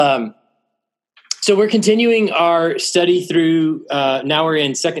So we're continuing our study through, now we're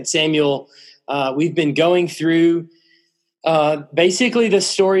in 2 Samuel. We've been going through basically the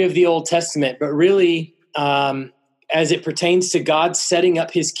story of the Old Testament, but really as it pertains to God setting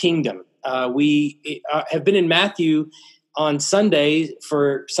up his kingdom. We have been in Matthew on Sunday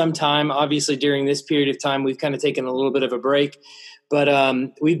for some time. Obviously, during this period of time, we've kind of taken a little bit of a break. But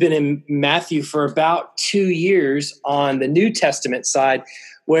we've been in Matthew for about 2 years on the New Testament side,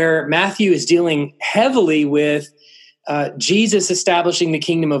 where Matthew is dealing heavily with Jesus establishing the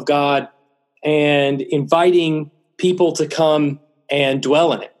kingdom of God and inviting people to come and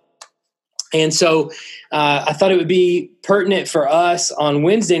dwell in it. And so I thought it would be pertinent for us on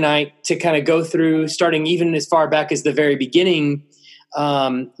Wednesday night to kind of go through, starting even as far back as the very beginning,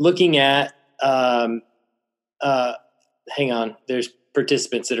 looking at, hang on, there's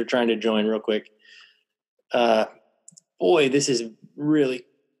participants that are trying to join real quick. Boy, this is really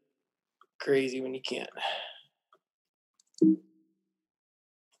crazy when you can't.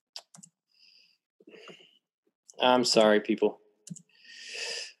 I'm sorry, people.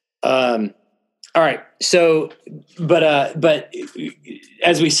 All right. So, but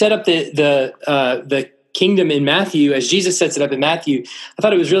as we set up the kingdom in Matthew, as Jesus sets it up in Matthew, I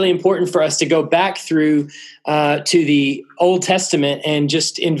thought it was really important for us to go back through to the Old Testament and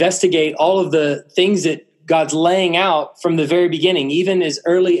just investigate all of the things that God's laying out from the very beginning, even as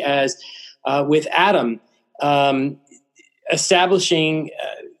early as with Adam, establishing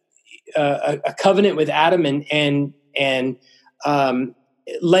a covenant with Adam and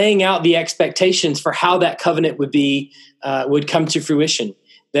laying out the expectations for how that covenant would come to fruition.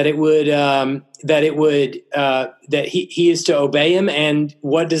 That he is to obey him, and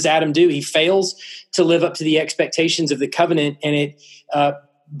what does Adam do? He fails to live up to the expectations of the covenant, and it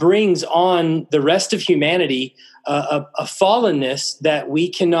brings on the rest of humanity a fallenness that we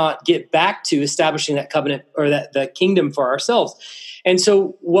cannot get back to establishing that covenant or that the kingdom for ourselves. And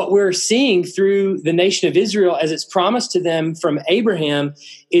so what we're seeing through the nation of Israel as it's promised to them from Abraham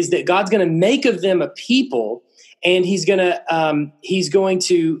is that God's going to make of them a people, and he's going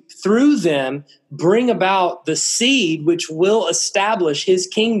to, through them, bring about the seed which will establish his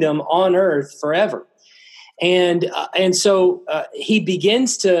kingdom on earth forever. And so he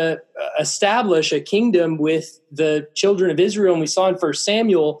begins to establish a kingdom with the children of Israel. And we saw in 1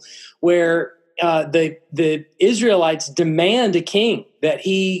 Samuel where the Israelites demand a king, that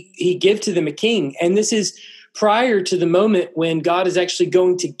he give to them a king. And this is prior to the moment when God is actually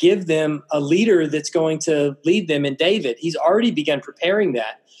going to give them a leader that's going to lead them in David. He's already begun preparing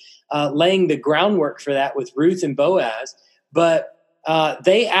that, laying the groundwork for that with Ruth and Boaz. But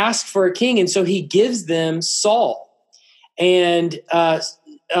they ask for a king, and so he gives them Saul. And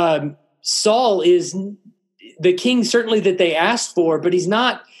Saul is the king certainly that they asked for, but he's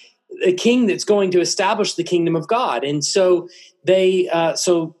not a king that's going to establish the kingdom of God. And so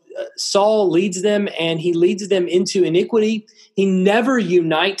Saul leads them, and he leads them into iniquity. He never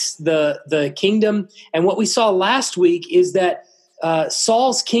unites the kingdom. And what we saw last week is that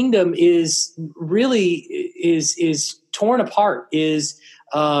Saul's kingdom is torn apart, is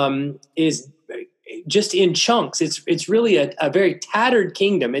just in chunks. It's really a very tattered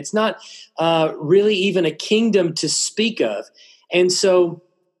kingdom. It's not really even a kingdom to speak of. And so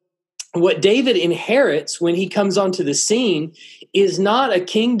what David inherits when he comes onto the scene is not a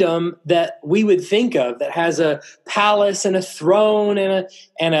kingdom that we would think of, that has a palace and a throne and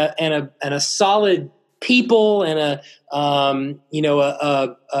a solid people and a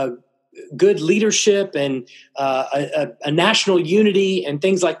good leadership and a national unity and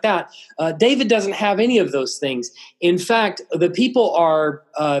things like that. David doesn't have any of those things. In fact, the people are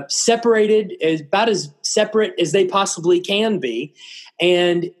separated, about as separate as they possibly can be.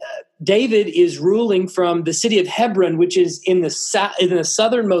 And David is ruling from the city of Hebron, which is in the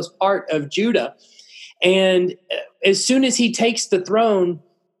southernmost part of Judah. And as soon as he takes the throne,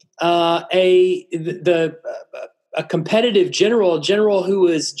 a competitive general, a general who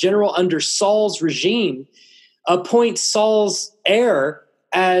was general under Saul's regime, appoints Saul's heir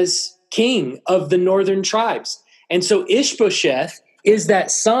as king of the northern tribes. And so Ishbosheth is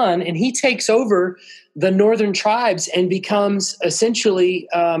that son, and he takes over the northern tribes and becomes essentially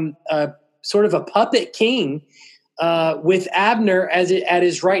sort of a puppet king with Abner at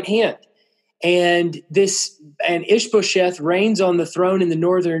his right hand. And Ishbosheth reigns on the throne in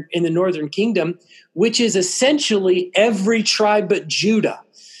the northern kingdom, which is essentially every tribe but Judah.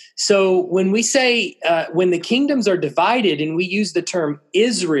 So when we say when the kingdoms are divided and we use the term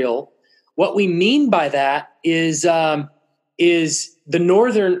Israel, what we mean by that is all the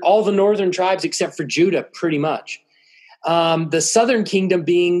northern tribes except for Judah, pretty much. the southern kingdom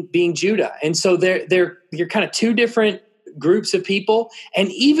being Judah. And so you're kind of two different groups of people, and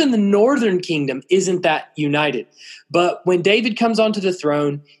even the northern kingdom isn't that united. But when David comes onto the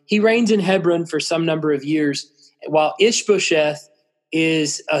throne, he reigns in Hebron for some number of years, while Ishbosheth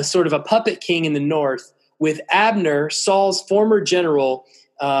is a sort of a puppet king in the north, with Abner, Saul's former general,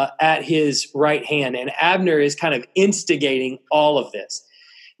 at his right hand. And Abner is kind of instigating all of this.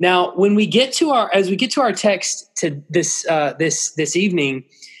 Now, when we get to our text to this evening,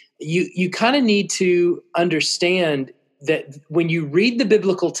 you kind of need to understand that when you read the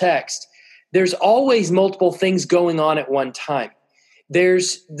biblical text, there's always multiple things going on at one time.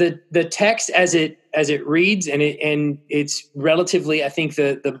 There's the text as it reads, and it's relatively, I think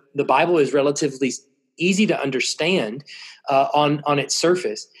the Bible is relatively easy to understand on its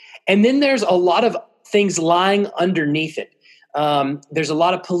surface. And then there's a lot of things lying underneath it. There's a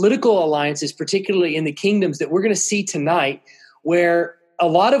lot of political alliances, particularly in the kingdoms, that we're going to see tonight, where a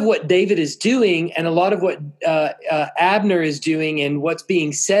lot of what David is doing and a lot of what Abner is doing and what's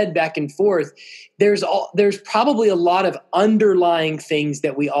being said back and forth, there's probably a lot of underlying things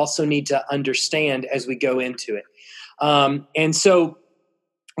that we also need to understand as we go into it. And so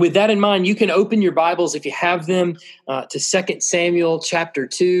with that in mind, you can open your Bibles, if you have them, to 2 Samuel chapter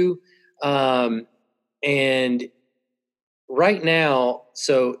 2. And right now,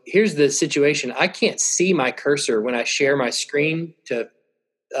 so here's the situation. I can't see my cursor when I share my screen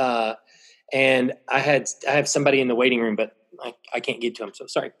and I have somebody in the waiting room, but I can't get to them. So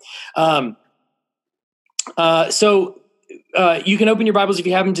sorry. So you can open your Bibles, if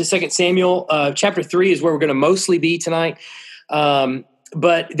you have them, to 2 Samuel. Chapter 3 is where we're going to mostly be tonight.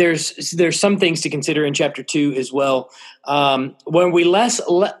 But there's some things to consider in chapter 2 as well. When we last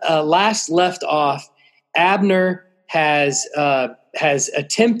left off, Abner has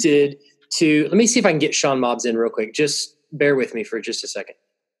attempted to. Let me see if I can get Sean Mobbs in real quick. Just bear with me for just a second.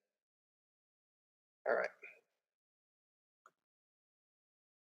 All right.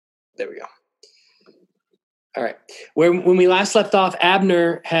 There we go. All right. When we last left off,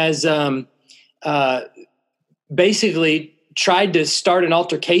 Abner has basically tried to start an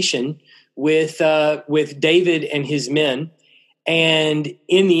altercation with David and his men, and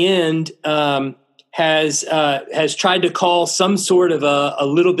in the end has tried to call some sort of a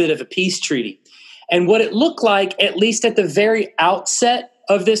little bit of a peace treaty. And what it looked like, at least at the very outset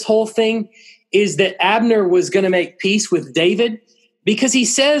of this whole thing, is that Abner was going to make peace with David, because he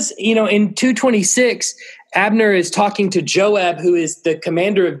says, in 2:26, Abner is talking to Joab, who is the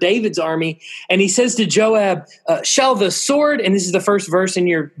commander of David's army, and he says to Joab, shall the sword, and this is the first verse in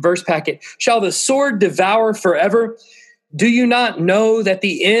your verse packet, shall the sword devour forever? Do you not know that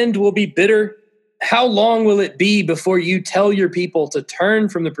the end will be bitter? How long will it be before you tell your people to turn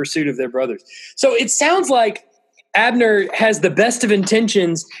from the pursuit of their brothers? So it sounds like Abner has the best of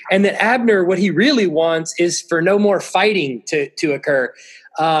intentions, and that Abner, what he really wants is for no more fighting to occur.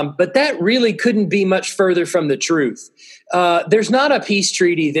 But that really couldn't be much further from the truth. There's not a peace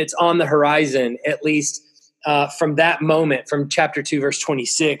treaty that's on the horizon, at least from that moment, from chapter 2, verse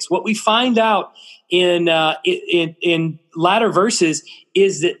 26. What we find out in latter verses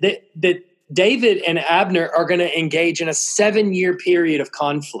is that David and Abner are going to engage in a 7-year period of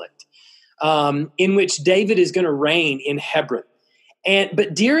conflict, in which David is going to reign in Hebron.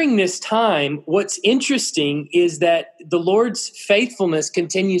 But during this time, what's interesting is that the Lord's faithfulness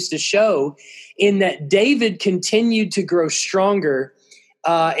continues to show, in that David continued to grow stronger,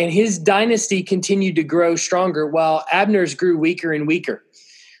 and his dynasty continued to grow stronger, while Abner's grew weaker and weaker.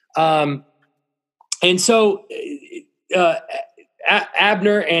 And so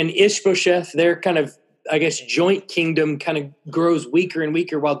Abner and Ishbosheth, their kind of, I guess, joint kingdom kind of grows weaker and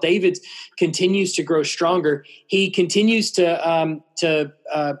weaker, while David continues to grow stronger. He continues to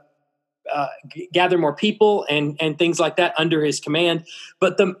gather more people and things like that under his command.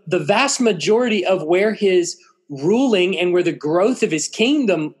 But the vast majority of where his ruling and where the growth of his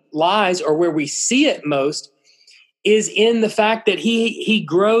kingdom lies, or where we see it most, is in the fact that he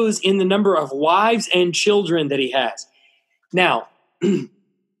grows in the number of wives and children that he has. Now,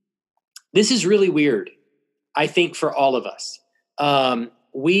 this is really weird, I think, for all of us.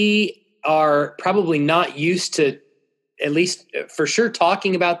 We are probably not used to, at least for sure,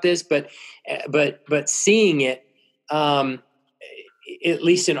 talking about this, but seeing it, at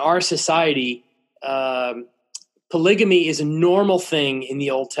least in our society. Polygamy is a normal thing in the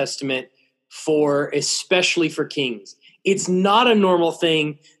Old Testament, especially for kings. It's not a normal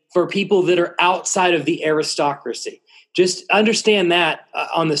thing for people that are outside of the aristocracy. Just understand that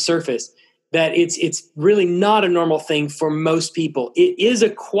on the surface, that it's really not a normal thing for most people. It is a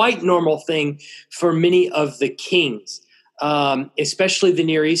quite normal thing for many of the kings. especially the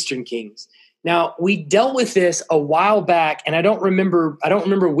Near Eastern kings. Now, we dealt with this a while back, and I don't remember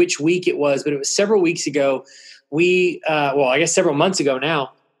which week it was, but it was several weeks ago. I guess several months ago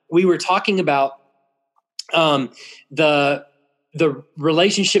now, we were talking about the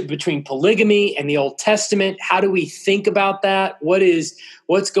relationship between polygamy and the Old Testament. How do we think about that?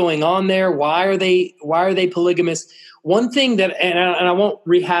 What's going on there? Why are they polygamous? One thing that, and I won't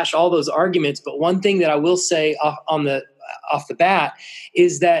rehash all those arguments, but one thing that I will say off the bat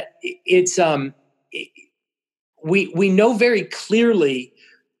is that it's we know very clearly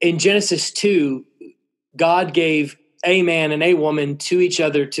in Genesis 2, God gave a man and a woman to each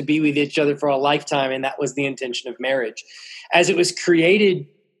other to be with each other for a lifetime, and that was the intention of marriage. As it was created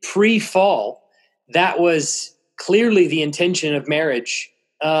pre-fall, that was clearly the intention of marriage.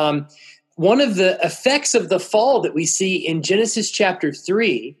 One of the effects of the fall that we see in Genesis chapter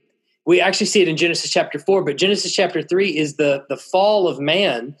 3, we actually see it in Genesis chapter 4, but Genesis chapter 3 is the fall of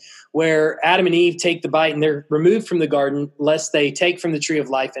man, where Adam and Eve take the bite and they're removed from the garden lest they take from the tree of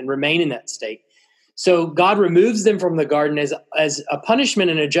life and remain in that state. So God removes them from the garden as a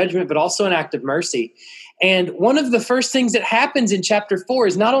punishment and a judgment, but also an act of mercy. And one of the first things that happens in chapter 4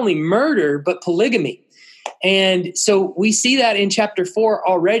 is not only murder, but polygamy. And so we see that in chapter 4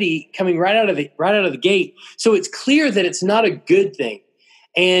 already coming right out of the gate. So it's clear that it's not a good thing.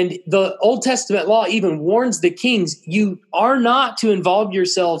 And the Old Testament law even warns the kings, you are not to involve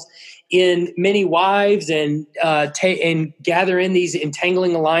yourselves in many wives and gather in these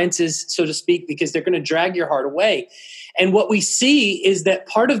entangling alliances, so to speak, because they're going to drag your heart away. And what we see is that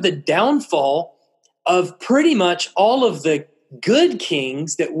part of the downfall of pretty much all of the good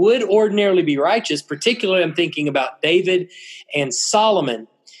kings that would ordinarily be righteous, particularly I'm thinking about David and Solomon,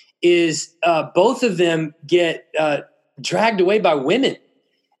 is both of them get dragged away by women,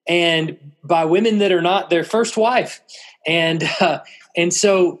 and by women that are not their first wife. And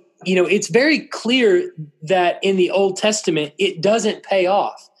so, it's very clear that in the Old Testament, it doesn't pay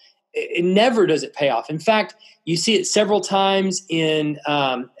off. It never does it pay off. In fact, you see it several times in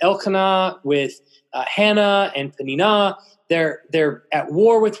Elkanah with Hannah and Peninnah. They're at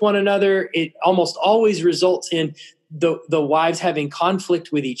war with one another. It almost always results in the wives having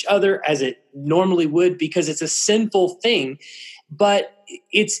conflict with each other, as it normally would, because it's a sinful thing. But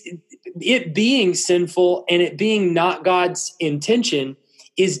it being sinful and it being not God's intention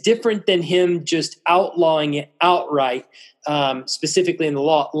is different than him just outlawing it outright, specifically in the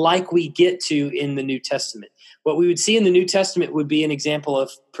law, like we get to in the New Testament. What we would see in the New Testament would be an example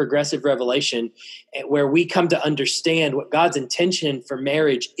of progressive revelation, where we come to understand what God's intention for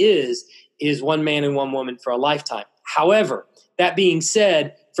marriage is one man and one woman for a lifetime. However, that being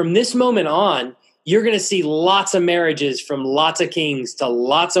said, from this moment on, you're going to see lots of marriages from lots of kings to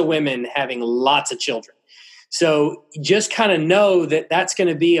lots of women having lots of children. So just kind of know that that's going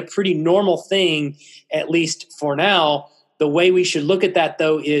to be a pretty normal thing, at least for now. The way we should look at that,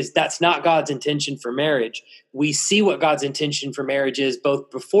 though, is that's not God's intention for marriage. We see what God's intention for marriage is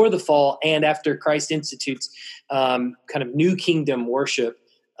both before the fall and after Christ institutes kind of new kingdom worship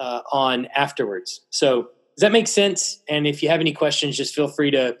on afterwards. So does that make sense? And if you have any questions, just feel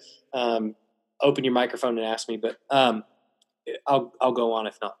free to open your microphone and ask me, but I'll go on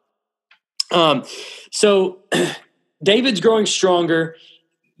if not. So David's growing stronger,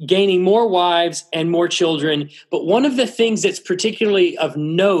 gaining more wives and more children. But one of the things that's particularly of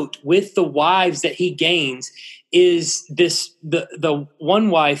note with the wives that he gains is the one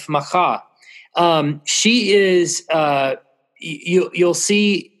wife, Maachah. She is you'll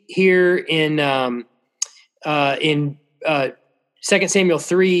see here in 2 Samuel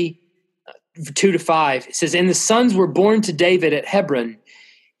 3, 2-5. It says, "And the sons were born to David at Hebron.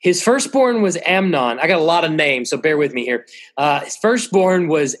 His firstborn was Amnon." I got a lot of names, so bear with me here. His firstborn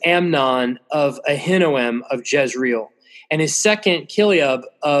was Amnon of Ahinoam of Jezreel, and his second, Chileab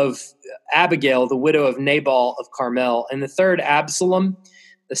of Abigail, the widow of Nabal of Carmel, and the third, Absalom,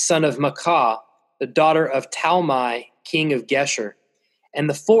 the son of Maachah, the daughter of Talmai, king of Geshur, and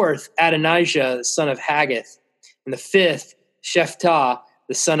the fourth, Adonijah, the son of Haggith, and the fifth, Shephah,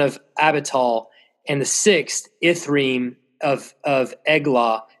 the son of Abital, and the sixth, Ithream of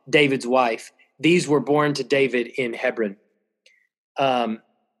Eglah, David's wife. These were born to David in Hebron.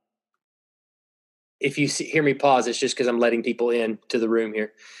 If you hear me pause, it's just because I'm letting people in to the room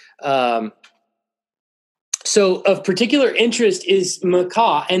here. So of particular interest is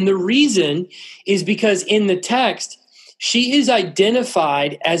Maachah, and the reason is because in the text, she is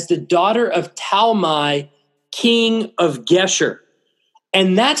identified as the daughter of Talmai, king of Geshur.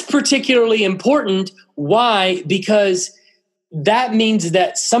 And that's particularly important. Why? Because that means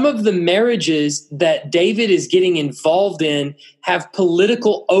that some of the marriages that David is getting involved in have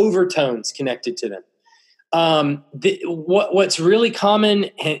political overtones connected to them. What's really common,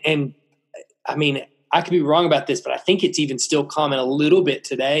 and I mean, I could be wrong about this, but I think it's even still common a little bit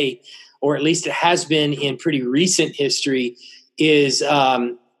today, or at least it has been in pretty recent history, is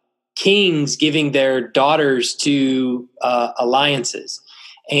kings giving their daughters to alliances.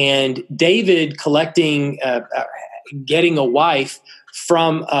 And David getting a wife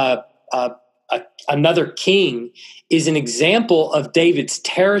from another king is an example of David's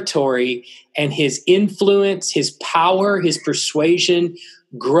territory and his influence, his power, his persuasion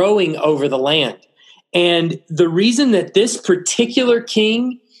growing over the land. And the reason that this particular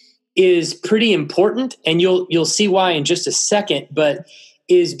king is pretty important, and you'll see why in just a second, but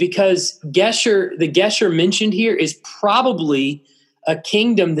is because the Gesher mentioned here is probably a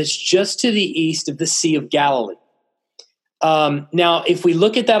kingdom that's just to the east of the Sea of Galilee. Now, if we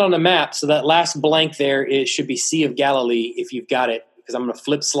look at that on a map, so that last blank there, it should be Sea of Galilee if you've got it, because I'm going to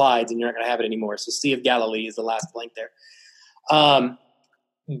flip slides and you're not going to have it anymore. So Sea of Galilee is the last blank there.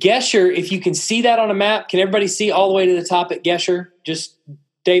 Gesher, if you can see that on a map, can everybody see all the way to the top at Gesher? Just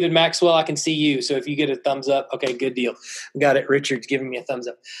David Maxwell, I can see you. So if you get a thumbs up, okay, good deal. Got it. Richard's giving me a thumbs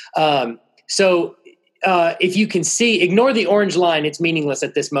up. If you can see, ignore the orange line. It's meaningless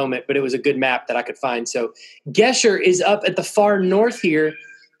at this moment, but it was a good map that I could find. So Gesher is up at the far north here,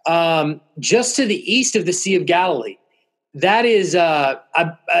 just to the east of the Sea of Galilee. That is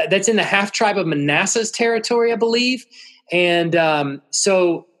that's in the half tribe of Manasseh's territory, I believe. And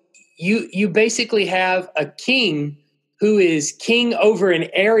so you basically have a king who is king over an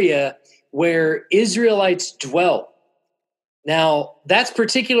area where Israelites dwell. Now, that's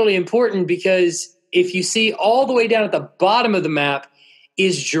particularly important because if you see all the way down at the bottom of the map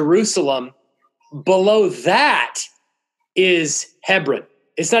is Jerusalem. Below that is Hebron.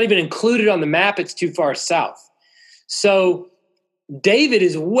 It's not even included on the map. It's too far south. So David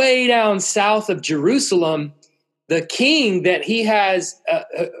is way down south of Jerusalem. The king that he has,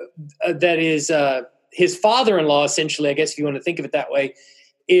 that is his father-in-law, essentially, I guess if you want to think of it that way,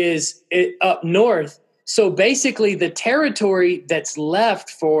 is up north. So basically the territory that's left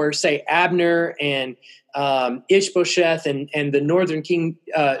for, say, Abner and Ishbosheth and the northern king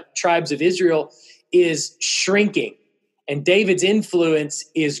tribes of Israel is shrinking. And David's influence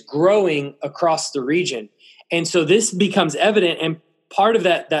is growing across the region. And so this becomes evident, and part of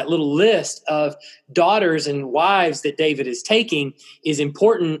that little list of daughters and wives that David is taking is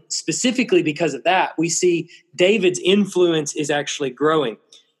important specifically because of that. We see David's influence is actually growing.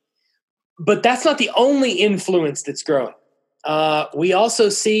 But that's not the only influence that's growing. We also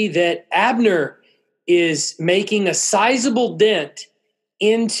see that Abner is making a sizable dent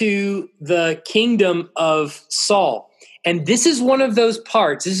into the kingdom of Saul. And this is one of those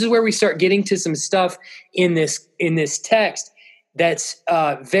parts. This is where we start getting to some stuff in this text that's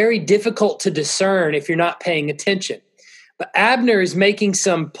very difficult to discern if you're not paying attention. But Abner is making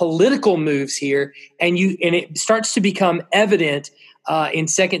some political moves here, and it starts to become evident in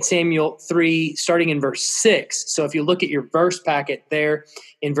 2 Samuel 3, starting in verse 6. So if you look at your verse packet there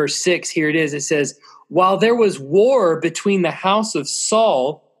in verse 6, here it is. It says, while there was war between the house of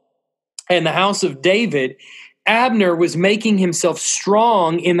Saul and the house of David, Abner was making himself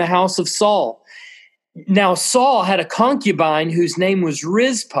strong in the house of Saul. Now Saul had a concubine whose name was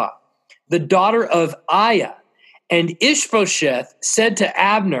Rizpah, the daughter of Aiah. And Ishbosheth said to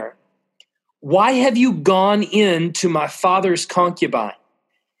Abner, why have you gone in to my father's concubine?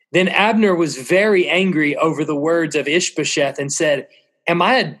 Then Abner was very angry over the words of Ishbosheth and said, am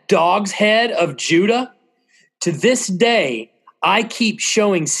I a dog's head of Judah? To this day, I keep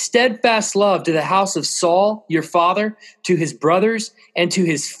showing steadfast love to the house of Saul, your father, to his brothers and to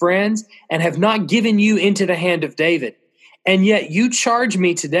his friends, and have not given you into the hand of David. And yet you charge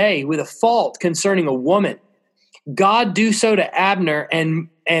me today with a fault concerning a woman. God do so to Abner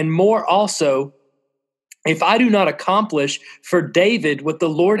and more also, if I do not accomplish for David what the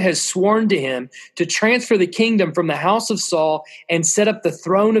Lord has sworn to him, to transfer the kingdom from the house of Saul and set up the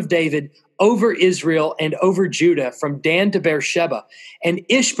throne of David over Israel and over Judah from Dan to Beersheba. And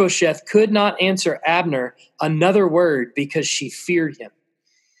Ishbosheth could not answer Abner another word because she feared him.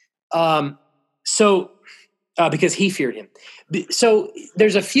 Because he feared him. So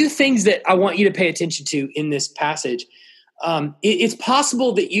there's a few things that I want you to pay attention to in this passage. It's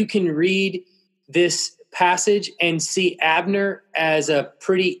possible that you can read this passage and see Abner as a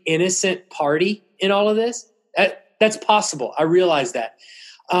pretty innocent party in all of this. That's possible. I realize that.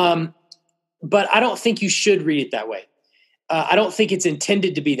 But I don't think you should read it that way. I don't think it's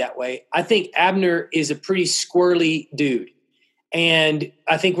intended to be that way. I think Abner is a pretty squirrely dude. And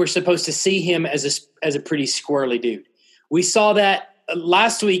I think we're supposed to see him as a pretty squirrely dude. We saw that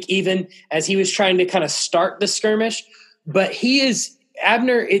last week, even as he was trying to kind of start the skirmish. But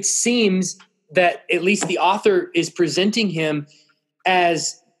Abner, it seems that at least the author is presenting him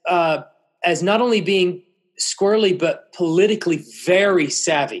as not only being squirrely, but politically very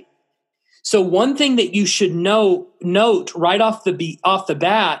savvy. So one thing that you should note right off the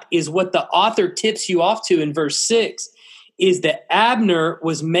bat is what the author tips you off to in verse 6 is that Abner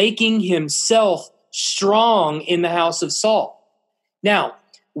was making himself strong in the house of Saul. Now,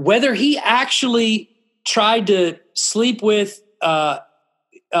 whether he actually tried to sleep with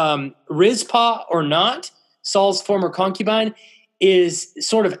Rizpah or not, Saul's former concubine, is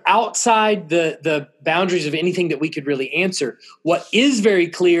sort of outside the boundaries of anything that we could really answer. What is very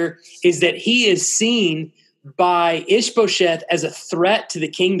clear is that he is seen by Ishbosheth as a threat to the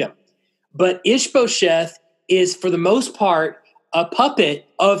kingdom. But Ishbosheth is, for the most part, a puppet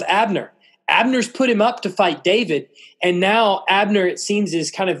of Abner. Abner's put him up to fight David, and now Abner, it seems, is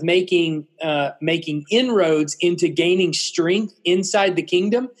kind of making inroads into gaining strength inside the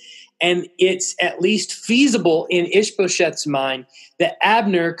kingdom. And it's at least feasible in Ishbosheth's mind that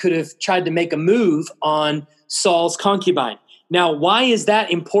Abner could have tried to make a move on Saul's concubine. Now, why is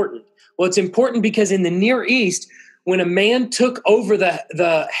that important? Well, it's important because in the Near East, when a man took over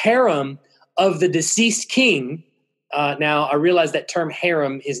the harem of the deceased king, now I realize that term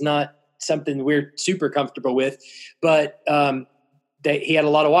harem is not something we're super comfortable with, but he had a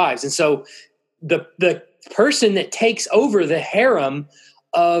lot of wives. And so the person that takes over the harem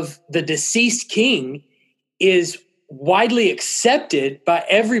of the deceased king is widely accepted by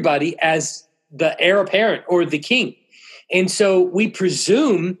everybody as the heir apparent or the king. And so we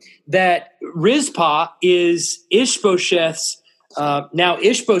presume that Rizpah is Ishbosheth's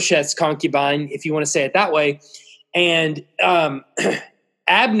concubine, if you want to say it that way. And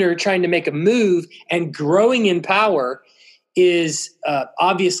Abner trying to make a move and growing in power is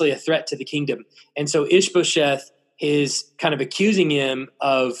obviously a threat to the kingdom. And so Ishbosheth is kind of accusing him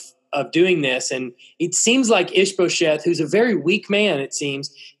of doing this. And it seems like Ishbosheth, who's a very weak man, it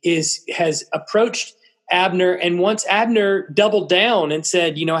seems, has approached Abner, and once Abner doubled down and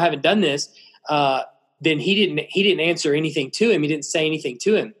said, I haven't done this, then he didn't answer anything to him. He didn't say anything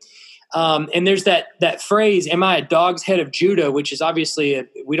to him. And there's that phrase, "Am I a dog's head of Judah?" which is obviously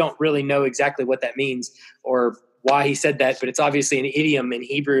we don't really know exactly what that means or why he said that, but it's obviously an idiom in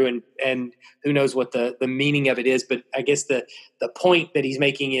Hebrew, and who knows what the meaning of it is. But I guess the point that he's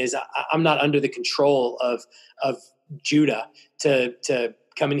making is I'm not under the control of Judah to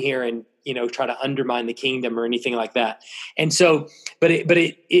come in here and try to undermine the kingdom or anything like that. And so, but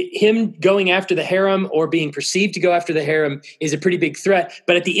him going after the harem or being perceived to go after the harem is a pretty big threat.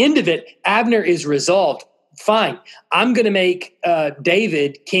 But at the end of it, Abner is resolved. Fine, I'm going to make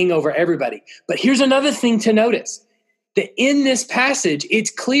David king over everybody. But here's another thing to notice, that in this passage,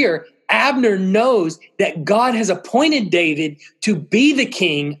 it's clear Abner knows that God has appointed David to be the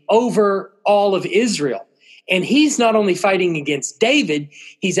king over all of Israel. And he's not only fighting against David,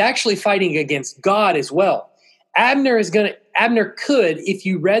 he's actually fighting against God as well. Abner could, if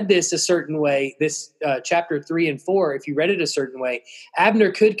you read this a certain way, this chapter 3 and 4, if you read it a certain way,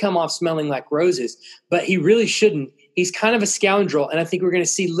 Abner could come off smelling like roses, but he really shouldn't. He's kind of a scoundrel, and I think we're going to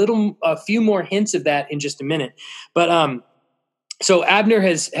see a few more hints of that in just a minute. But so Abner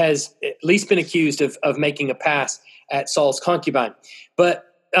has at least been accused of making a pass at Saul's concubine. But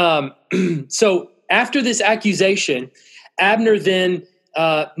so after this accusation, Abner then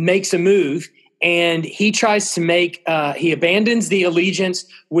makes a move, and he tries to he abandons the allegiance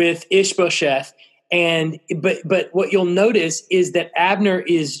with Ishbosheth. But what you'll notice is that Abner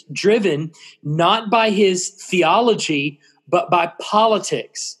is driven not by his theology, but by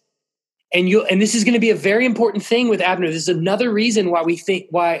politics. And this is going to be a very important thing with Abner. This is another reason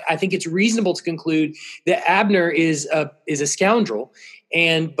why I think it's reasonable to conclude that Abner is a scoundrel,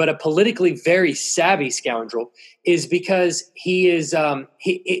 but a politically very savvy scoundrel, is because he is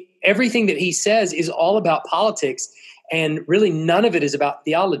everything that he says is all about politics, and really none of it is about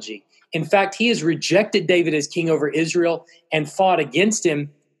theology. In fact, he has rejected David as king over Israel and fought against him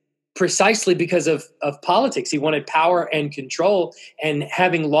precisely because of politics. He wanted power and control, and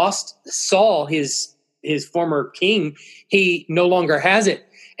having lost Saul, his his former king, he no longer has it.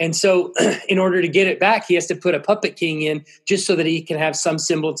 And so in order to get it back, he has to put a puppet king in just so that he can have some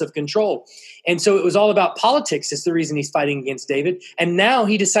semblance of control. And so it was all about politics is the reason he's fighting against David. And now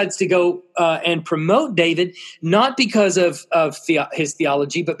he decides to go and promote David, not because of his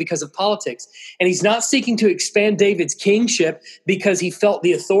theology, but because of politics. And he's not seeking to expand David's kingship because he felt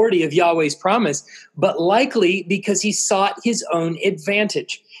the authority of Yahweh's promise, but likely because he sought his own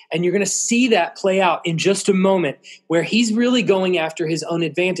advantage. And you're going to see that play out in just a moment where he's really going after his own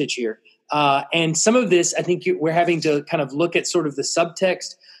advantage here. And some of this, I think we're having to kind of look at sort of the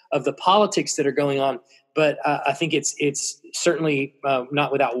subtext of the politics that are going on. But I think it's certainly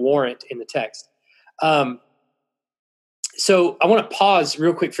not without warrant in the text. So I want to pause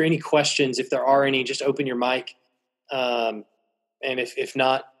real quick for any questions. If there are any, just open your mic. And if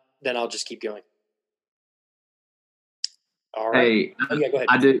not, then I'll just keep going. All right. Hey, yeah, go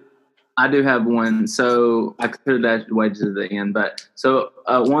ahead. I do have one. So I could have waited to the end, but so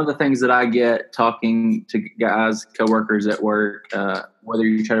one of the things that I get talking to guys, coworkers at work, whether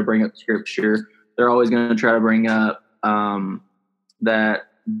you try to bring up scripture, they're always going to try to bring up that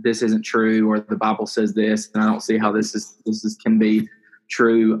this isn't true, or the Bible says this, and I don't see how this can be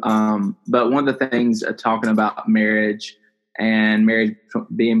true. But one of the things talking about marriage and marriage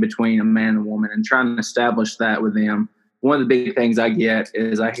being between a man and a woman, and trying to establish that with them. One of the big things I get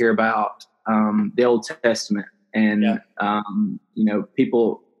is I hear about the Old Testament and,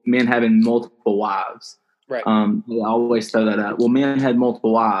 men having multiple wives. Right. They always throw that out. Well, men had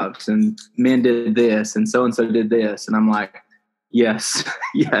multiple wives and men did this and so did this. And I'm like, yes,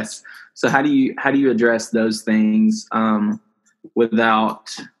 yes. So how do you address those things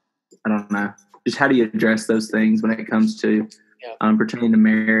without, I don't know, just how do you address those things when it comes to pertaining to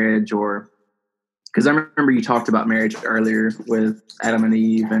marriage? Or because I remember you talked about marriage earlier with Adam and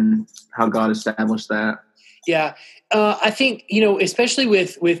Eve and how God established that. Yeah. I think, especially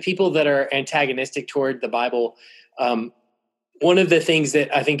with people that are antagonistic toward the Bible, one of the things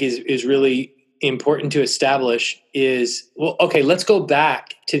that I think is really important to establish is, well, okay, let's go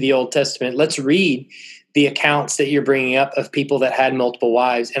back to the Old Testament. Let's read the accounts that you're bringing up of people that had multiple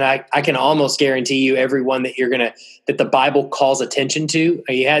wives. And I can almost guarantee you every one that that the Bible calls attention to.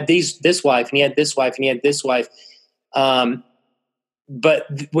 He had this wife, and he had this wife, and he had this wife. But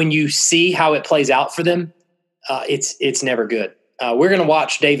when you see how it plays out for them, it's never good. We're going to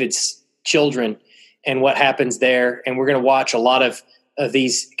watch David's children and what happens there. And we're going to watch a lot of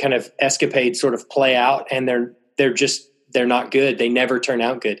these kind of escapades sort of play out, and they're not good. They never turn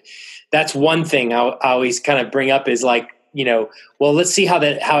out good. That's one thing I always kind of bring up is like, well, let's see how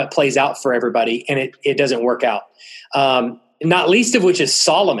it plays out for everybody. And it doesn't work out. Not least of which is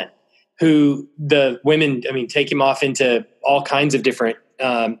Solomon, who the women, take him off into all kinds of different,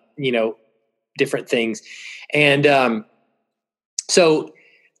 different things. And so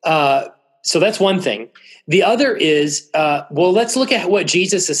that's one thing. The other is, let's look at what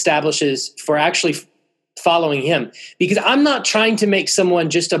Jesus establishes for actually following him, because I'm not trying to make someone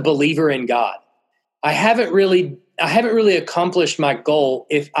just a believer in God. I haven't really accomplished my goal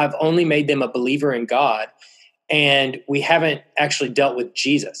if I've only made them a believer in God and we haven't actually dealt with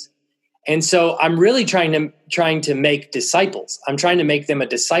Jesus. And so I'm really trying to make disciples. I'm trying to make them a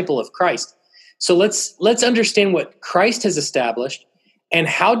disciple of Christ. So let's understand what Christ has established and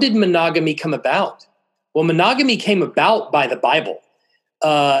how did monogamy come about? Well, monogamy came about by the Bible.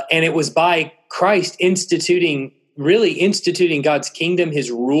 And it was by Christ instituting God's kingdom,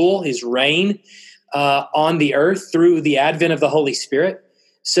 his rule, his reign on the earth through the advent of the Holy Spirit.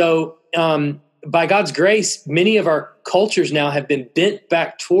 So by God's grace, many of our cultures now have been bent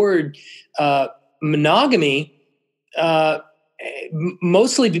back toward monogamy,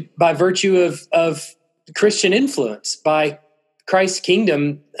 mostly by virtue of Christian influence, by Christ's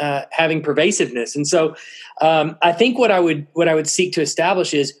kingdom having pervasiveness. And so I think what I would seek to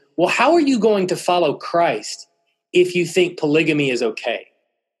establish is, well, how are you going to follow Christ if you think polygamy is okay?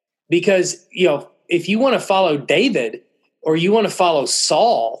 Because, if you want to follow David or you want to follow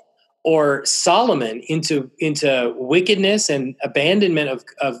Saul or Solomon into wickedness and abandonment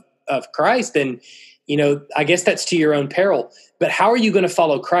of Christ, then, I guess that's to your own peril. But how are you going to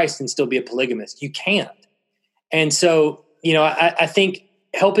follow Christ and still be a polygamist? You can't. And so, I think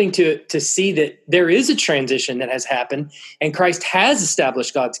helping to see that there is a transition that has happened and Christ has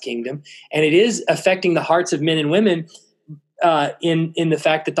established God's kingdom, and it is affecting the hearts of men and women in the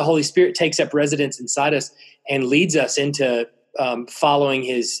fact that the Holy Spirit takes up residence inside us and leads us into following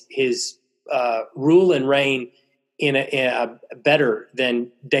his rule and reign in a better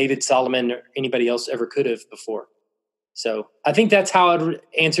than David, Solomon, or anybody else ever could have before. So I think that's how I'd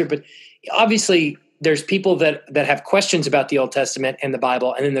answer it. But obviously, there's people that have questions about the Old Testament and the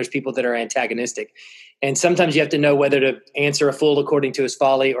Bible, and then there's people that are antagonistic. And sometimes you have to know whether to answer a fool according to his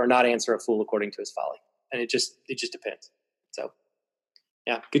folly or not answer a fool according to his folly. And it just depends. So,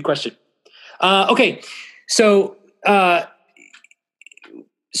 yeah, good question. Okay, so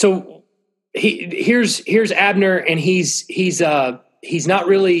here's Abner, and he's not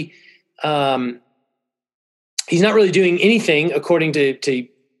really doing anything according to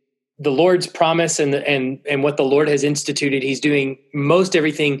the Lord's promise and what the Lord has instituted. He's doing most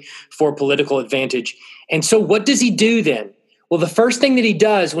everything for political advantage. And so what does he do then? Well, the first thing that he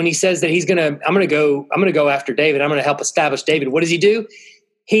does when he says that I'm going to go after David, I'm going to help establish David. What does he do?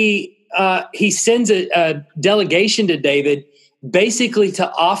 He sends a delegation to David, basically to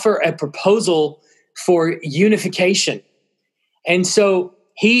offer a proposal for unification. And so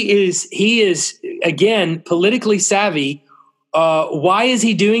he is again politically savvy. Why is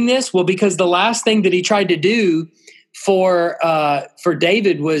he doing this? Well, because the last thing that he tried to do for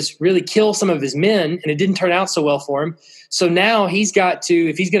David was really kill some of his men, and it didn't turn out so well for him. So now he's got to,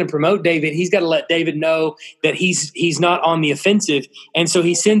 if he's going to promote David, he's got to let David know that he's not on the offensive, and so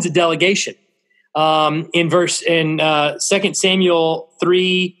he sends a delegation. In 2 Samuel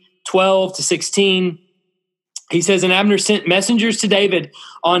 3:12-16, he says, "And Abner sent messengers to David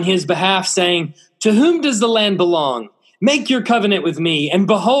on his behalf, saying, 'To whom does the land belong? Make your covenant with me, and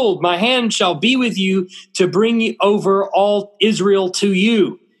behold, my hand shall be with you to bring over all Israel to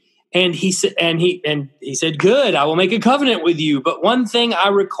you.' And he said, Good, I will make a covenant with you. But one thing I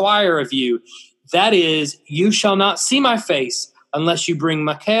require of you, that is, you shall not see my face unless you bring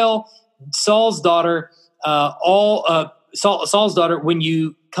Michal, Saul's daughter, Saul's daughter, when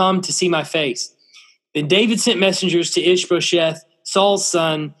you come to see my face." Then David sent messengers to Ishbosheth, Saul's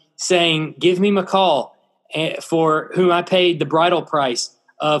son, saying, "Give me Michal, for whom I paid the bridal price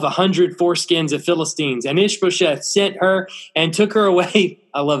of 100 foreskins of Philistines." And Ishbosheth sent her and took her away.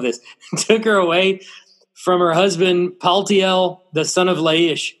 I love this. Took her away from her husband, Paltiel, the son of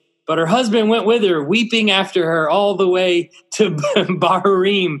Laish. But her husband went with her, weeping after her all the way to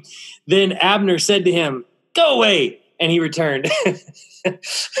Bahurim. Then Abner said to him, "Go away." And he returned.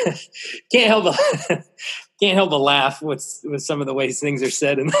 Can't help but laugh with some of the ways things are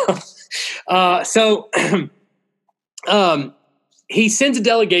said. He sends a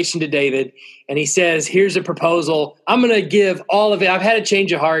delegation to David, and he says, "Here's a proposal. I'm going to give all of it. I've had a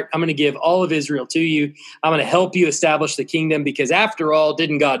change of heart. I'm going to give all of Israel to you. I'm going to help you establish the kingdom, because after all,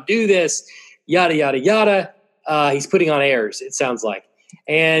 didn't God do this? Yada, yada, yada." He's putting on airs, it sounds like.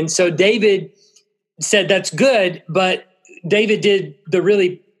 And so David said, "That's good," but David did the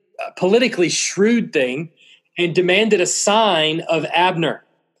really politically shrewd thing and demanded a sign of Abner.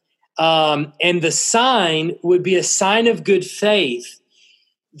 And the sign would be a sign of good faith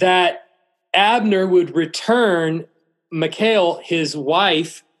that Abner would return Michal, his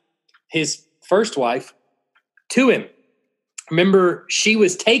wife, his first wife, to him. Remember, she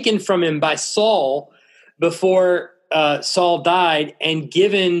was taken from him by Saul before Saul died and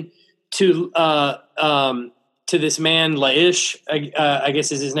given to this man Laish, I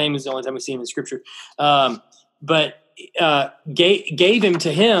guess is his name. Is the only time we see him in Scripture. But gave him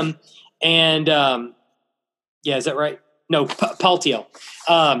to him, and is that right? No, Paltiel.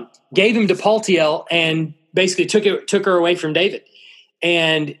 Gave him to Paltiel, and basically took her away from David.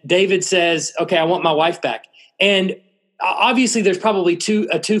 And David says, "Okay, I want my wife back." And obviously, there's probably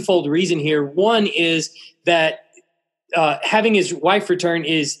a twofold reason here. One is that having his wife return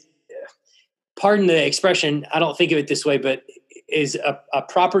is, pardon the expression, I don't think of it this way, but is a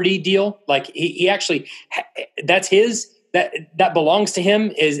property deal. Like he actually, that's his, that belongs to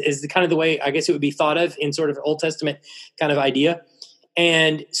him, is the kind of the way I guess it would be thought of in sort of Old Testament kind of idea.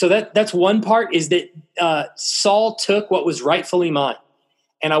 And so that's one part, is that Saul took what was rightfully mine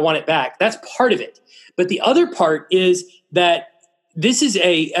and I want it back. That's part of it. But the other part is that this is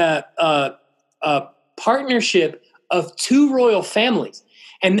a partnership of two royal families.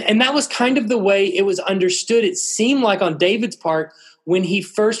 And that was kind of the way it was understood. It seemed like on David's part, when he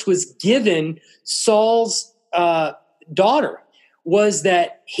first was given Saul's daughter, was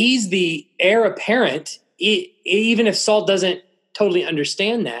that he's the heir apparent, even if Saul doesn't totally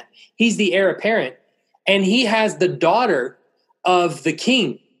understand that. He's the heir apparent, and he has the daughter of the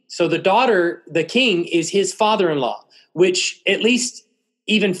king. So the king, is his father-in-law, which at least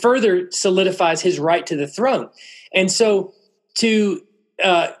even further solidifies his right to the throne. And so to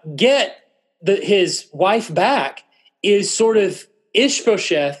get his wife back is sort of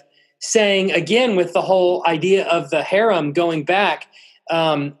Ishbosheth saying, again, with the whole idea of the harem going back,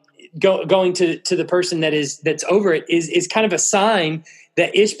 going to the person that's over it, is kind of a sign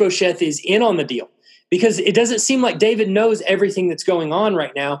that Ishbosheth is in on the deal. because it doesn't seem like David knows everything that's going on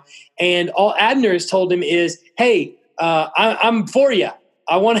right now. And all Abner has told him is, hey, I'm for you.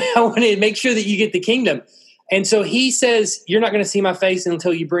 I want to make sure that you get the kingdom. And so he says, you're not going to see my face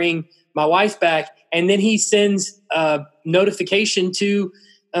until you bring my wife back. And then he sends a notification to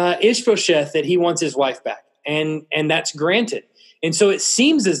Ishbosheth that he wants his wife back. And that's granted. And so it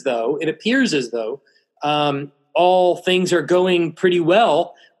appears as though all things are going pretty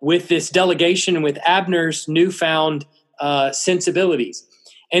well with this delegation and with Abner's newfound sensibilities.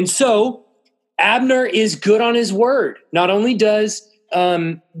 And so Abner is good on his word. Not only does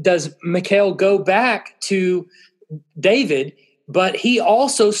Michal go back to David, but he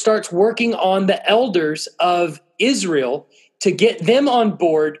also starts working on the elders of Israel to get them on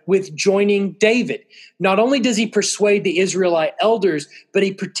board with joining David. Not only does he persuade the Israelite elders, but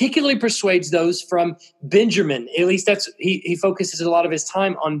he particularly persuades those from Benjamin. At least he focuses a lot of his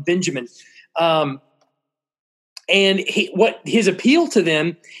time on Benjamin. And what his appeal to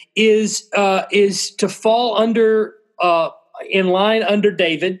them is to fall under in line under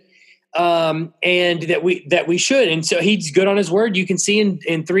David, and that we should. And so he's good on his word. You can see in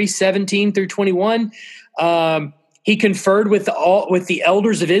 3:17 through 21. He conferred with the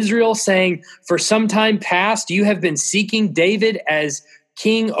elders of Israel, saying, "For some time past you have been seeking David as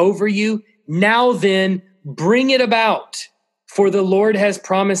king over you. Now then, bring it about. For the Lord has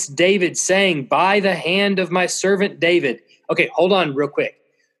promised David, saying, by the hand of my servant David." Okay, hold on real quick.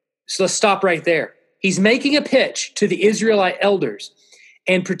 So let's stop right there. He's making a pitch to the Israelite elders,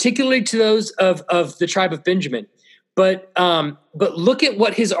 and particularly to those of the tribe of Benjamin. But look at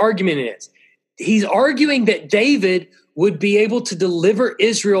what his argument is. He's arguing that David would be able to deliver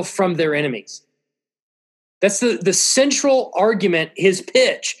Israel from their enemies. That's the central argument, his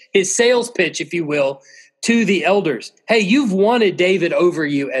pitch, his sales pitch, if you will, to the elders. Hey, you've wanted David over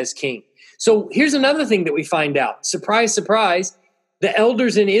you as king. So here's another thing that we find out. Surprise, surprise. The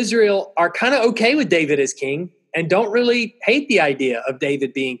elders in Israel are kind of okay with David as king and don't really hate the idea of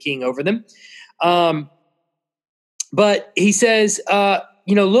David being king over them. But he says,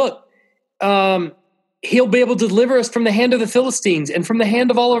 look, he'll be able to deliver us from the hand of the Philistines and from the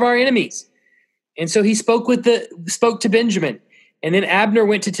hand of all of our enemies. And so he spoke to Benjamin. And then Abner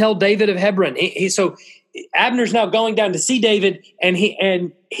went to tell David of Hebron. So Abner's now going down to see David, and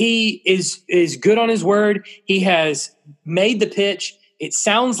he is good on his word. He has made the pitch. It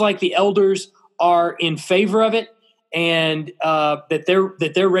sounds like the elders are in favor of it, and that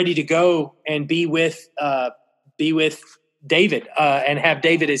they're ready to go and be with David and have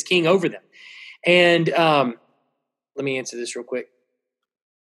David as king over them. And let me answer this real quick.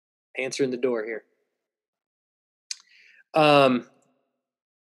 Answering the door here. All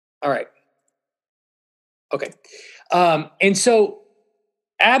right. Okay. And so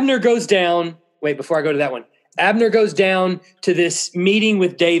Abner goes down. Wait, before I go to that one, Abner goes down to this meeting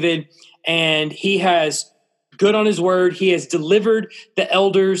with David, and he has good on his word. He has delivered the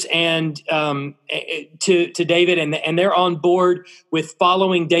elders and to David, and they're on board with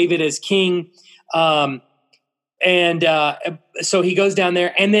following David as king. So he goes down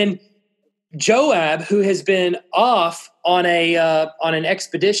there, and then Joab, who has been off on an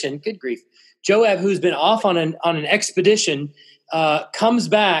expedition. Good grief. Joab, who's been off on an expedition, comes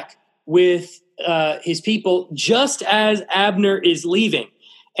back with his people just as Abner is leaving.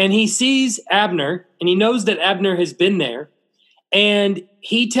 And he sees Abner, and he knows that Abner has been there. And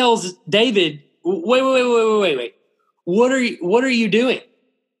he tells David, wait. What are you doing?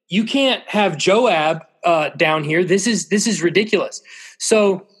 You can't have Joab down here. This is ridiculous.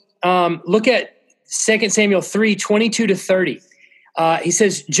 So look at 2 Samuel 3:22-30. He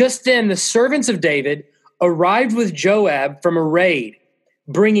says, just then the servants of David arrived with Joab from a raid,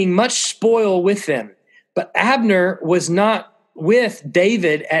 bringing much spoil with them. But Abner was not with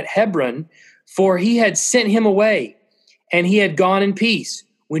David at Hebron, for he had sent him away, and he had gone in peace.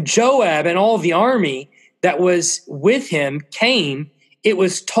 When Joab and all the army that was with him came, it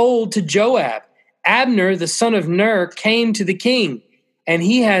was told to Joab, Abner, the son of Ner, came to the king, and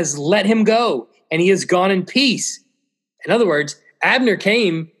he has let him go, and he has gone in peace. In other words, Abner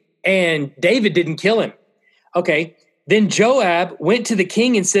came and David didn't kill him. Okay. Then Joab went to the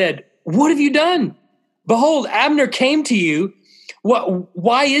king and said, what have you done? Behold, Abner came to you.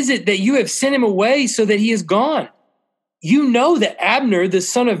 Why is it that you have sent him away so that he is gone? You know that Abner, the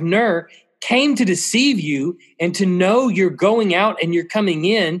son of Ner, came to deceive you and to know you're going out and you're coming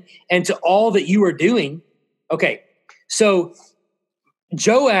in and to all that you are doing. Okay. So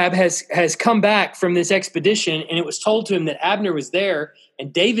Joab has come back from this expedition, and it was told to him that Abner was there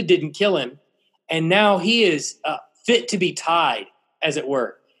and David didn't kill him. And now he is fit to be tied, as it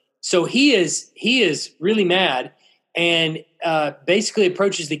were. So he is really mad, and basically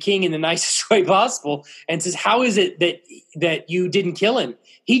approaches the king in the nicest way possible and says, "How is it that you didn't kill him?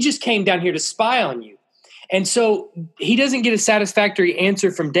 He just came down here to spy on you." And so he doesn't get a satisfactory answer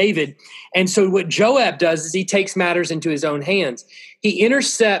from David. And so what Joab does is he takes matters into his own hands. He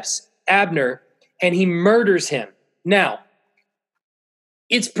intercepts Abner and he murders him. Now,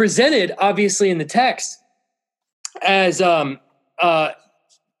 it's presented obviously in the text as well,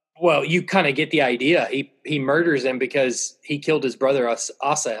 you kind of get the idea. He murders him because he killed his brother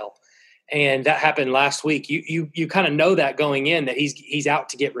Asahel, and that happened last week. You kind of know that going in, that he's out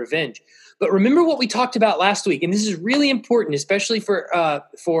to get revenge. But remember what we talked about last week, and this is really important, especially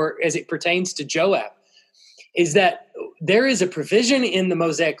for as it pertains to Joab, is that there is a provision in the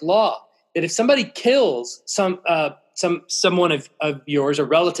Mosaic law that if somebody kills someone of yours, a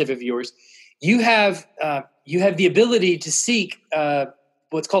relative of yours, you have the ability to seek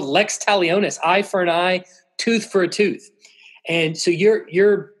what's called lex talionis, eye for an eye, tooth for a tooth. And so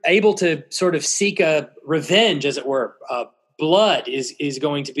you're able to sort of seek a revenge, as it were. Blood is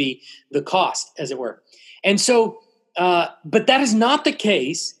going to be the cost, as it were. And so, but that is not the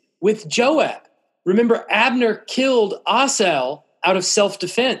case with Joab. Remember, Abner killed Asahel out of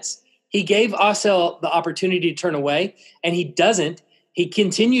self-defense. He gave Asahel the opportunity to turn away, and he doesn't. He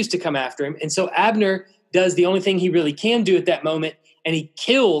continues to come after him. And so Abner does the only thing he really can do at that moment, and he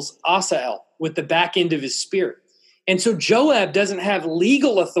kills Asahel with the back end of his spear. And so Joab doesn't have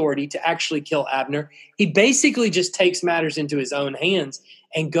legal authority to actually kill Abner. He basically just takes matters into his own hands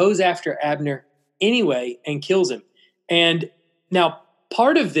and goes after Abner anyway and kills him. And now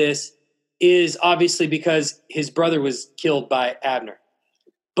part of this is obviously because his brother was killed by Abner.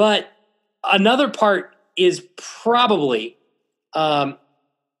 But another part is probably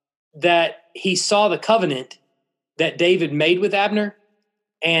that he saw the covenant that David made with Abner.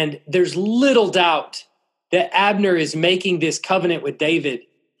 And there's little doubt that Abner is making this covenant with David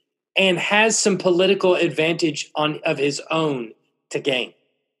and has some political advantage of his own to gain.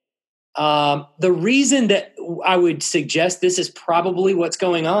 The reason that I would suggest this is probably what's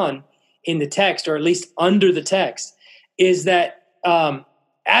going on in the text, or at least under the text, is that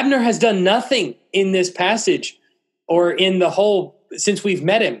Abner has done nothing in this passage or in the whole, since we've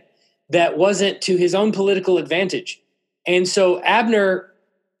met him, that wasn't to his own political advantage. And so Abner,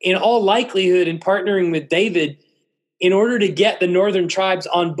 in all likelihood, in partnering with David, in order to get the northern tribes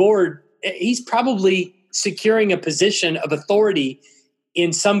on board, he's probably securing a position of authority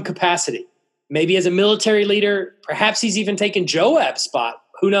in some capacity. Maybe as a military leader, perhaps he's even taken Joab's spot.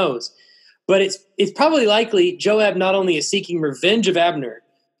 Who knows? But it's probably likely Joab not only is seeking revenge of Abner,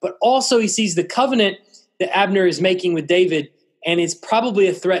 but also he sees the covenant that Abner is making with David, and it's probably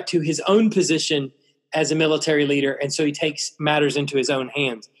a threat to his own position as a military leader, and so he takes matters into his own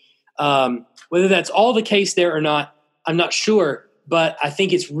hands. Whether that's all the case there or not, I'm not sure, but I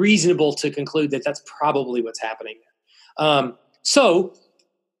think it's reasonable to conclude that that's probably what's happening there. So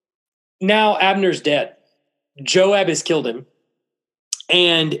now Abner's dead. Joab has killed him.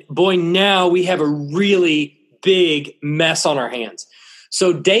 And boy, now we have a really big mess on our hands.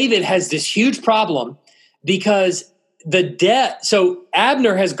 So David has this huge problem because so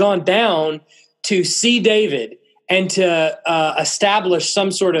Abner has gone down to see David and to establish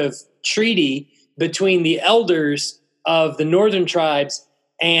some sort of treaty between the elders of the northern tribes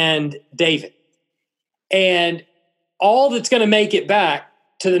and David. And all that's going to make it back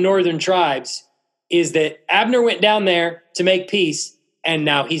to the northern tribes is that Abner went down there to make peace, and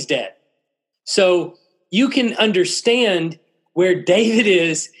now he's dead. So you can understand where David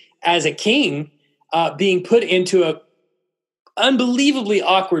is as a king being put into a unbelievably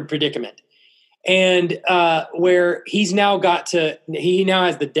awkward predicament. And where he now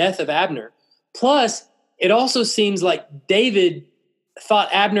has the death of Abner. Plus, it also seems like David thought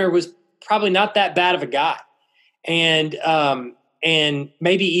Abner was probably not that bad of a guy, and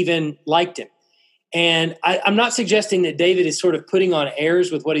maybe even liked him. And I'm not suggesting that David is sort of putting on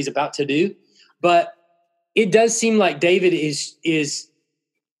airs with what he's about to do, but it does seem like David is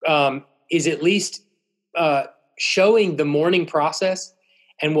at least showing the mourning process,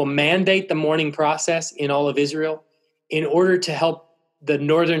 and will mandate the mourning process in all of Israel in order to help the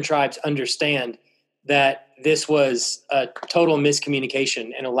northern tribes understand that this was a total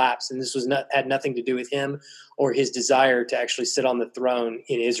miscommunication and a lapse, and this had nothing to do with him or his desire to actually sit on the throne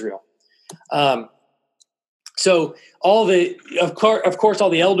in Israel. So of course, all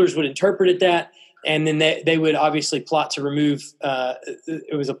the elders would interpret it that, and then they would obviously plot to remove.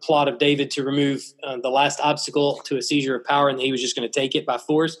 It was a plot of David to remove the last obstacle to a seizure of power, and he was just going to take it by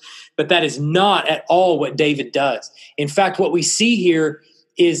force. But that is not at all what David does. In fact, what we see here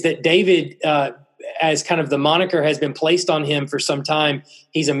is that David, as kind of the moniker has been placed on him for some time,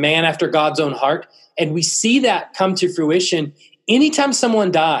 he's a man after God's own heart. And we see that come to fruition anytime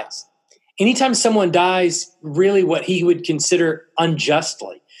someone dies. Anytime someone dies, really what he would consider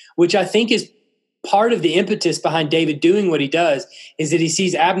unjustly, which I think is part of the impetus behind David doing what he does, is that he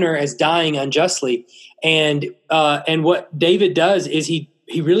sees Abner as dying unjustly. And what David does is he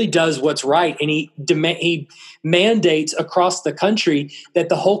really does what's right. And he mandates across the country that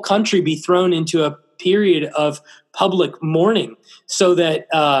the whole country be thrown into a period of public mourning so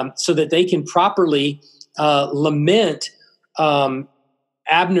that they can properly lament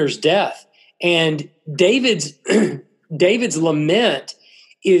Abner's death. And David's lament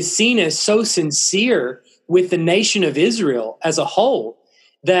is seen as so sincere with the nation of Israel as a whole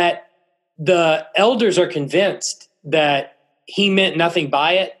that the elders are convinced that he meant nothing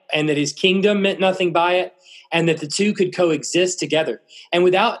by it and that his kingdom meant nothing by it and that the two could coexist together.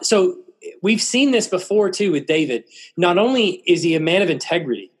 So we've seen this before too with David. Not only is he a man of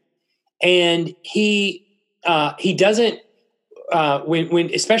integrity, and he doesn't,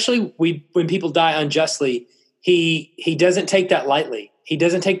 especially when people die unjustly, he doesn't take that lightly. He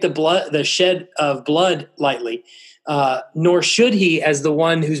doesn't take the shed of blood lightly, nor should he as the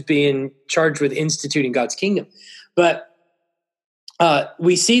one who's being charged with instituting God's kingdom. But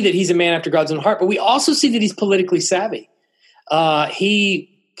we see that he's a man after God's own heart, but we also see that he's politically savvy. He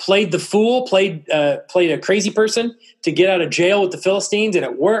played the fool, played a crazy person to get out of jail with the Philistines, and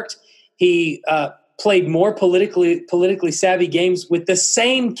it worked. He played more politically savvy games with the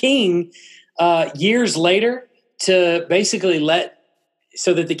same king years later to basically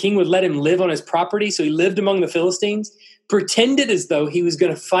so that the king would let him live on his property. So he lived among the Philistines, pretended as though he was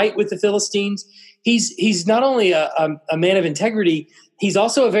going to fight with the Philistines. He's not only a man of integrity, he's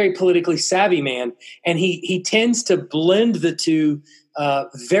also a very politically savvy man, and he tends to blend the two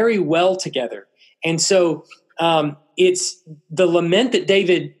very well together. And so it's the lament that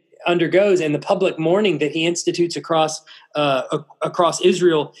David undergoes and the public mourning that he institutes across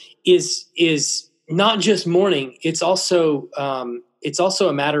Israel is not just mourning. It's also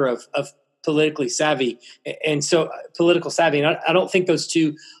a matter of politically savvy, and so political savvy. And I don't think those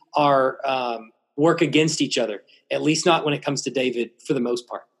two are work against each other, at least not when it comes to David for the most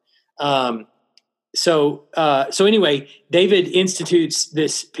part. So anyway, David institutes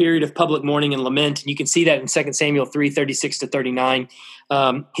this period of public mourning and lament, and you can see that in 2 Samuel 3:36-39.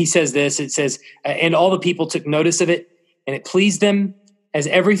 He says this, it says, and all the people took notice of it, and it pleased them, as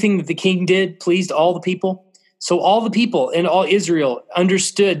everything that the king did pleased all the people. So all the people in all Israel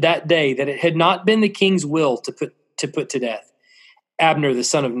understood that day that it had not been the king's will to put to death Abner the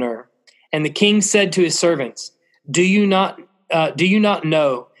son of Ner. And the king said to his servants, Do you not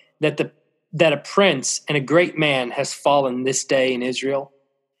know that a prince and a great man has fallen this day in Israel?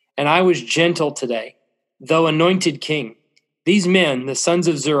 And I was gentle today, though anointed king. These men, the sons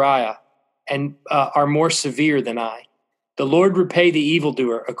of Zeruiah, and are more severe than I. The Lord repay the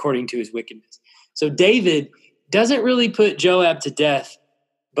evildoer according to his wickedness. So David doesn't really put Joab to death,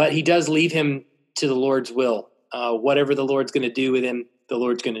 but he does leave him to the Lord's will. Whatever the Lord's going to do with him, the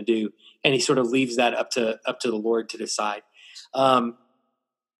Lord's going to do, and he sort of leaves that up to the Lord to decide.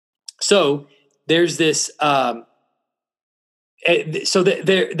 So there's this.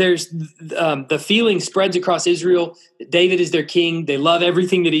 There's the feeling spreads across Israel. David is their king. They love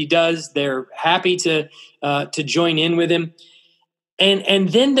everything that he does. They're happy to join in with him. And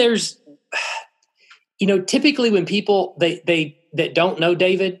then there's, typically when people that don't know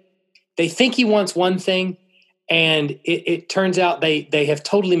David, they think he wants one thing, and it turns out they have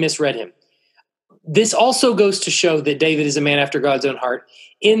totally misread him. This also goes to show that David is a man after God's own heart,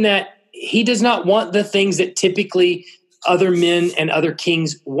 in that he does not want the things that typically other men and other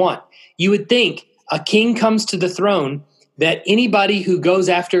kings want. You would think a king comes to the throne that anybody who goes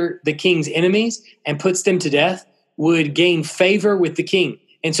after the king's enemies and puts them to death would gain favor with the king.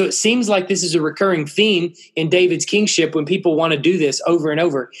 And so it seems like this is a recurring theme in David's kingship when people want to do this over and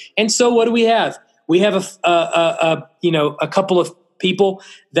over. And so what do we have? We have a couple of people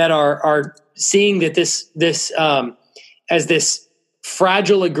that are seeing that this as this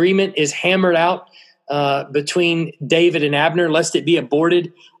fragile agreement is hammered out between David and Abner, lest it be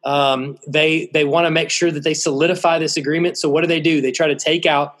aborted. They want to make sure that they solidify this agreement. So what do? They try to take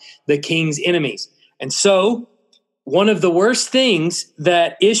out the king's enemies. And so one of the worst things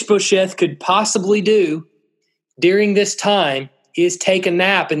that Ishbosheth could possibly do during this time is take a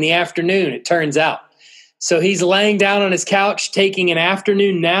nap in the afternoon, it turns out. So he's laying down on his couch, taking an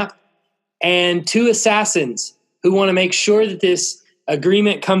afternoon nap, and two assassins who want to make sure that this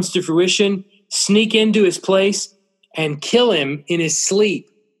agreement comes to fruition sneak into his place and kill him in his sleep.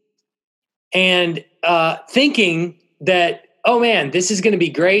 And thinking that, oh man, this is going to be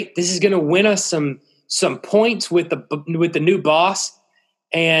great. This is going to win us some points with the new boss.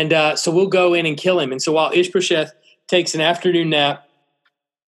 And so we'll go in and kill him. And so while Ishbosheth takes an afternoon nap,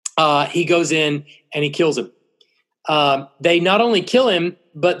 he goes in and he kills him. They not only kill him,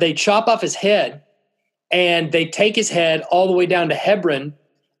 but they chop off his head, and they take his head all the way down to Hebron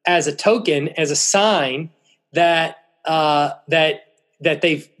as a token, as a sign that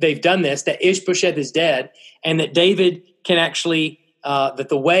they've done this, that Ishbosheth is dead, and that David can actually that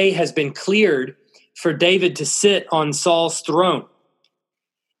the way has been cleared for David to sit on Saul's throne.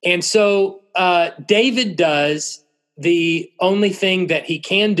 And so David does the only thing that he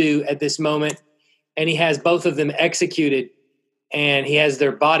can do at this moment, and he has both of them executed, and he has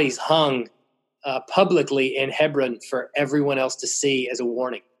their bodies hung publicly in Hebron for everyone else to see as a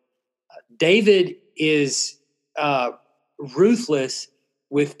warning. David is ruthless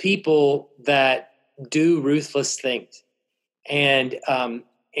with people that do ruthless things, and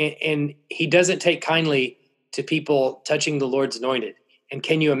he doesn't take kindly to people touching the Lord's anointed. And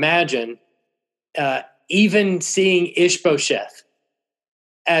can you imagine even seeing Ishbosheth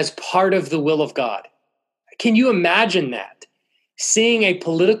as part of the will of God? Can you imagine that? Seeing a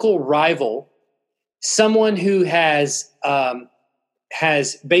political rival, someone who has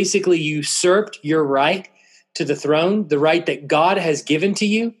basically usurped your right to the throne, the right that God has given to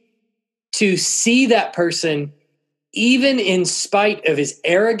you, to see that person, even in spite of his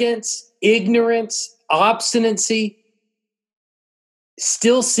arrogance, ignorance, obstinacy,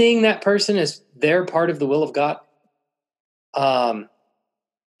 still seeing that person as they're part of the will of God.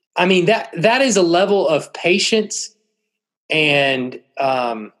 I mean, that is a level of patience and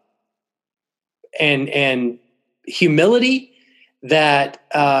humility that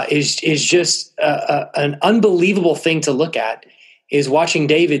is just an unbelievable thing to look at. Is watching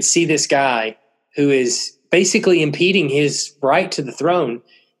David see this guy who is basically impeding his right to the throne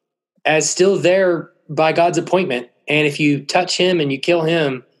as still there by God's appointment. And if you touch him and you kill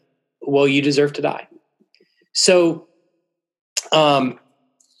him, well, you deserve to die. So,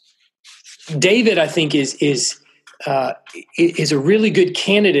 David, I think, is a really good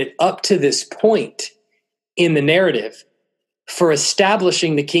candidate up to this point in the narrative for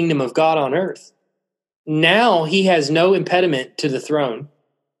establishing the kingdom of God on earth. Now he has no impediment to the throne,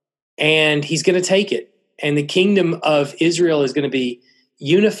 and he's going to take it. And the kingdom of Israel is going to be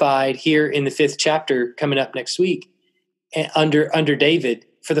unified here in the 5th chapter coming up next week under David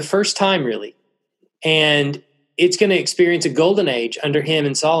for the first time, really. And it's going to experience a golden age under him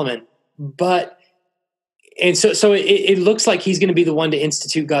and Solomon. So it looks like he's going to be the one to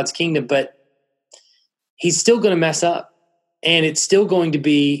institute God's kingdom, but he's still going to mess up, and it's still going to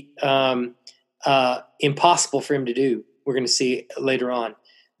be impossible for him to do. We're going to see later on.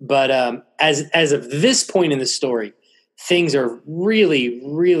 But as of this point in the story, things are really,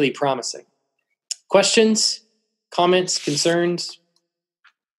 really promising. Questions, comments, concerns?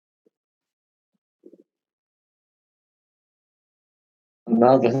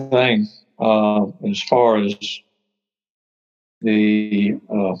 Another thing, as far as the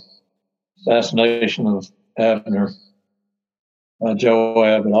assassination of Abner,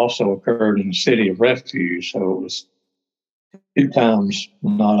 Joab, it also occurred in the city of refuge, so it was 2 times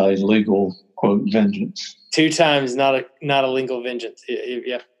not a legal, quote, vengeance. 2 times not a legal vengeance.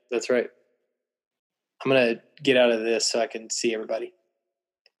 Yeah, that's right. I'm going to get out of this so I can see everybody.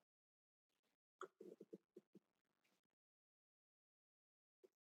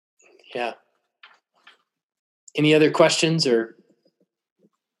 Yeah. Any other questions? Or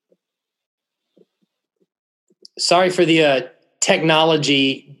sorry for the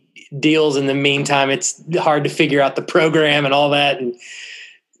technology deals in the meantime. It's hard to figure out the program and all that, and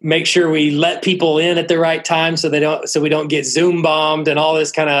make sure we let people in at the right time so we don't get Zoom bombed and all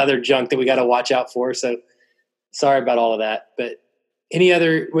this kind of other junk that we got to watch out for. So sorry about all of that. But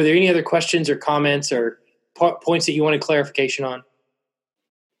were there any other questions or comments or points that you wanted clarification on?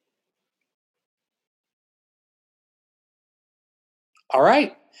 All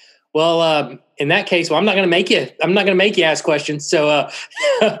right. Well, in that case, I'm not going to make you ask questions. So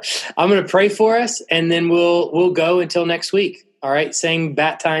I'm going to pray for us, and then we'll go until next week. All right. Same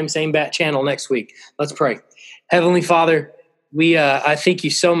bat time, same bat channel next week. Let's pray. Heavenly Father, I thank you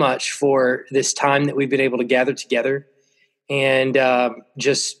so much for this time that we've been able to gather together and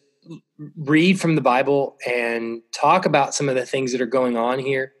just read from the Bible and talk about some of the things that are going on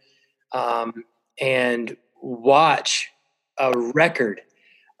here, and watch a record,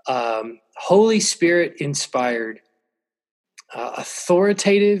 Holy Spirit inspired,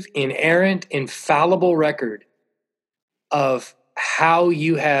 authoritative, inerrant, infallible record of how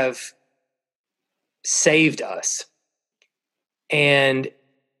you have saved us. And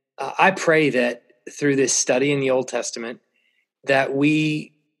I pray that through this study in the Old Testament, that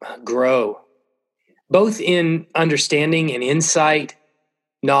we grow both in understanding and insight,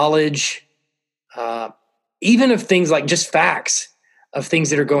 knowledge, even of things like just facts of things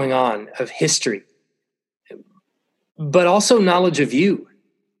that are going on, of history, but also knowledge of you,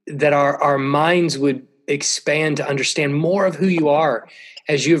 that our minds would expand to understand more of who you are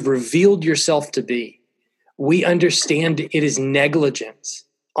as you have revealed yourself to be. We understand it is negligence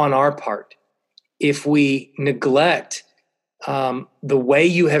on our part if we neglect the way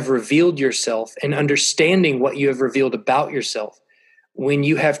you have revealed yourself and understanding what you have revealed about yourself when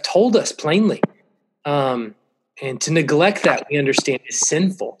you have told us plainly. And to neglect that, we understand, is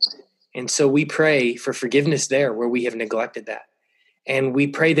sinful. And so we pray for forgiveness there where we have neglected that. And we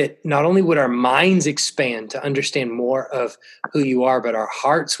pray that not only would our minds expand to understand more of who you are, but our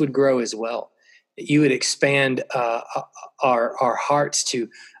hearts would grow as well. That you would expand our hearts to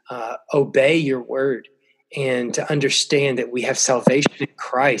obey your word and to understand that we have salvation in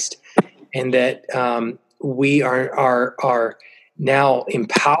Christ, and that we are now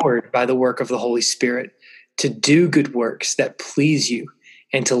empowered by the work of the Holy Spirit to do good works that please you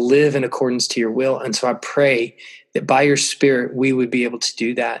and to live in accordance to your will. And so I pray that by your Spirit, we would be able to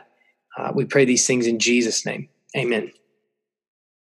do that. We pray these things in Jesus' name. Amen.